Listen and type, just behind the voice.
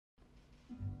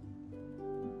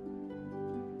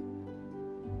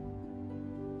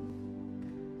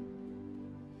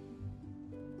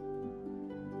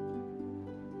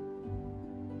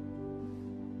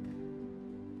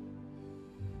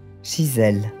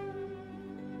Giselle.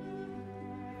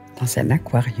 Dans un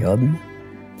aquarium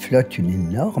flotte une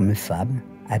énorme femme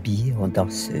habillée en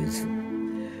danseuse.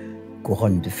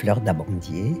 Couronne de fleurs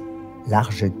d'amandier,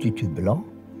 large tutu blanc,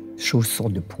 chaussons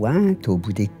de pointe au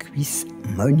bout des cuisses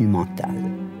monumentales.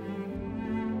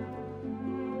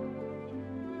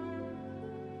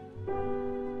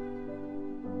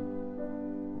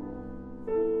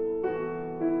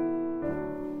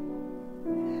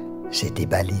 J'ai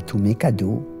déballé tous mes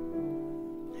cadeaux,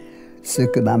 ceux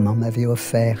que maman m'avait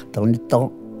offerts dans le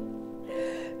temps.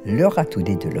 Le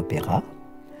ratounet de l'opéra,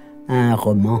 un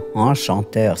roman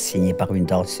enchanteur signé par une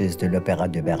danseuse de l'opéra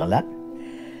de Berlin,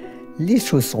 les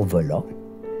chaussons volants,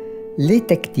 les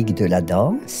techniques de la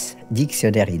danse,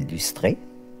 dictionnaire illustré.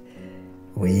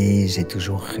 Oui, j'ai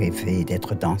toujours rêvé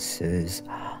d'être danseuse.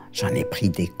 J'en ai pris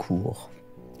des cours.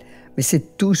 Mais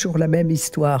c'est toujours la même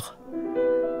histoire.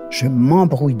 Je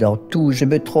m'embrouille dans tout, je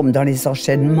me trompe dans les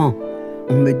enchaînements.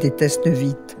 On me déteste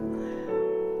vite.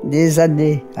 Des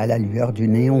années à la lueur du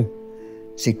néon.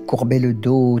 J'ai courbé le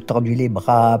dos, tendu les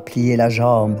bras, plié la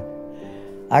jambe.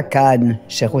 À Cannes,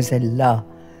 chez Rosella,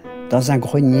 dans un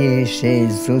grenier chez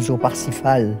Zozo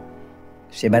Parsifal,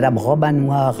 chez Madame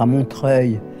Romanoir à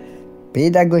Montreuil,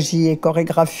 pédagogie et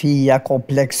chorégraphie, un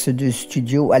complexe de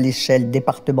studio à l'échelle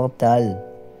départementale.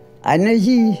 À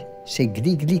Neuilly, chez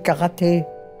Gli Karaté.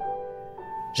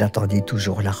 J'attendais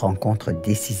toujours la rencontre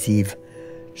décisive.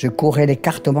 Je courais les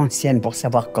cartomanciennes pour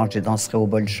savoir quand je danserais au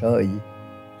Bolchoï.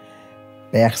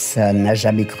 Personne n'a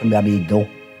jamais cru à mes dons.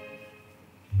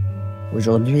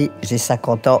 Aujourd'hui, j'ai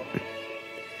 50 ans.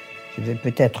 Je vais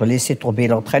peut-être laisser tomber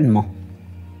l'entraînement.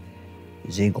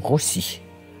 J'ai grossi.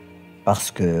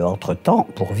 Parce que, entre-temps,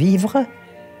 pour vivre,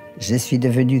 je suis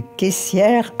devenue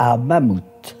caissière à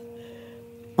Mammouth.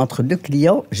 Entre deux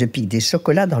clients, je pique des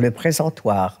chocolats dans le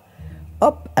présentoir.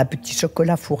 Hop, un petit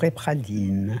chocolat fourré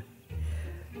praline.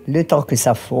 Le temps que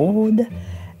ça fonde,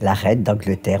 la reine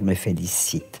d'Angleterre me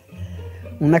félicite.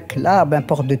 On acclame un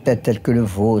port de tête tel que le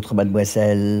vôtre,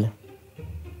 mademoiselle.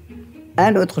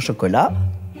 Un autre chocolat.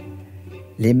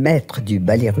 Les maîtres du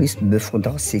ballet russe me font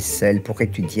danser seul pour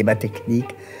étudier ma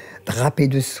technique, drapé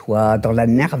de soie dans la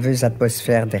nerveuse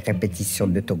atmosphère des répétitions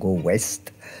de Togo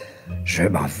Ouest. Je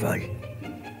m'envole.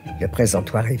 Le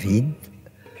présentoir est vide.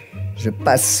 Je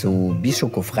passe au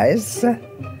bichoc aux fraises.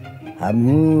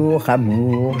 Amour,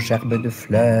 amour, gerbe de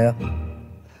fleurs.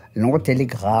 Long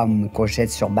télégramme qu'on jette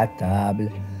sur ma table.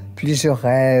 Plus je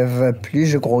rêve, plus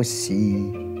je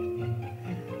grossis.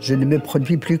 Je ne me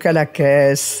produis plus qu'à la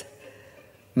caisse.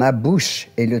 Ma bouche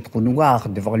est le trou noir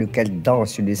devant lequel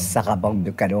danse une sarabande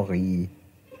de calories.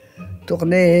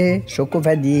 Tournez,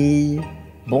 choco-vanille,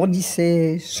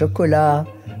 bondissez, chocolat,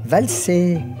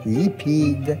 valsez,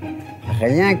 lipides.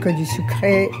 Rien que du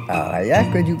sucré, rien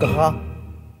que du gras.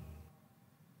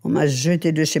 On m'a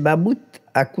jeté de chez Mammouth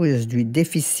à cause du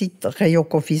déficit rayon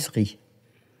confiserie.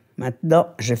 Maintenant,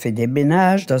 je fais des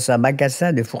ménages dans un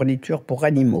magasin de fournitures pour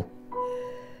animaux.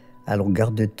 À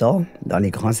longueur de temps, dans les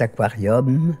grands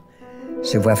aquariums,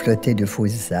 je vois flotter de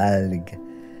fausses algues.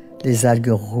 Les algues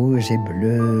rouges et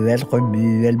bleues, elles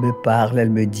remuent, elles me parlent, elles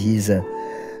me disent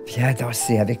 « Viens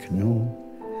danser avec nous,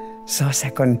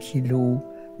 150 kilos,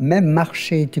 même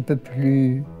marcher tu peux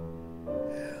plus. »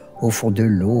 Au fond de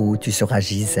l'eau, tu seras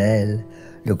Giselle,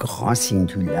 le grand signe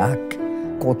du lac,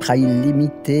 contrat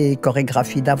illimité,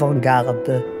 chorégraphie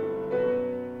d'avant-garde.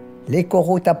 Les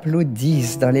coraux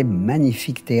t'applaudissent dans les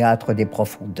magnifiques théâtres des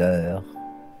profondeurs.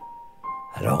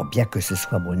 Alors, bien que ce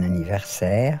soit mon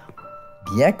anniversaire,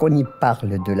 bien qu'on y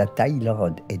parle de la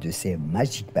Thaïlande et de ses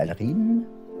magiques ballerines,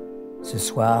 ce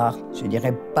soir, je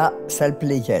n'irai pas salle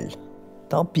Playel.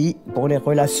 Tant pis pour les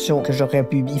relations que j'aurais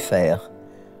pu m'y faire.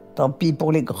 Tant pis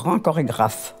pour les grands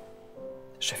chorégraphes.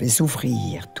 Je vais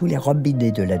ouvrir tous les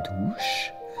robinets de la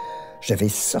douche. Je vais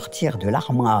sortir de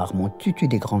l'armoire mon tutu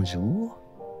des grands jours.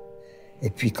 Et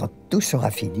puis quand tout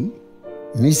sera fini,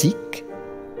 musique,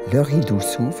 le rideau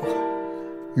s'ouvre,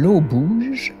 l'eau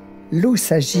bouge, l'eau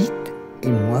s'agite et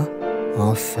moi,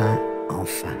 enfin,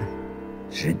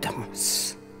 je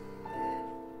danse.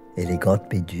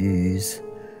 Élégante méduse,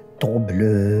 thon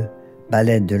bleu,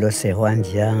 baleine de l'océan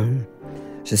Indien.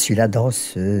 Je suis la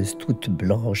danseuse, toute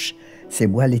blanche, c'est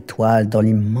moi l'étoile dans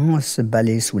l'immense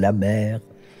ballet sous la mer.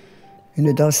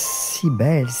 Une danse si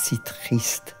belle, si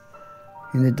triste.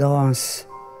 Une danse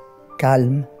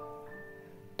calme,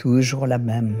 toujours la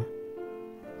même,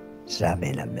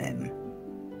 jamais la même.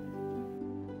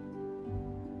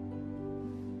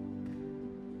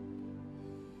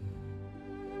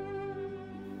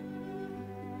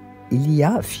 Il y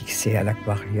a, fixé à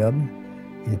l'aquarium,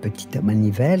 une petite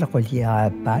manivelle reliée à un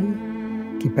pal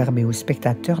qui permet aux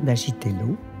spectateurs d'agiter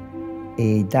l'eau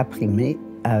et d'imprimer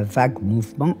un vague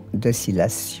mouvement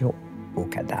d'oscillation au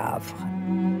cadavre.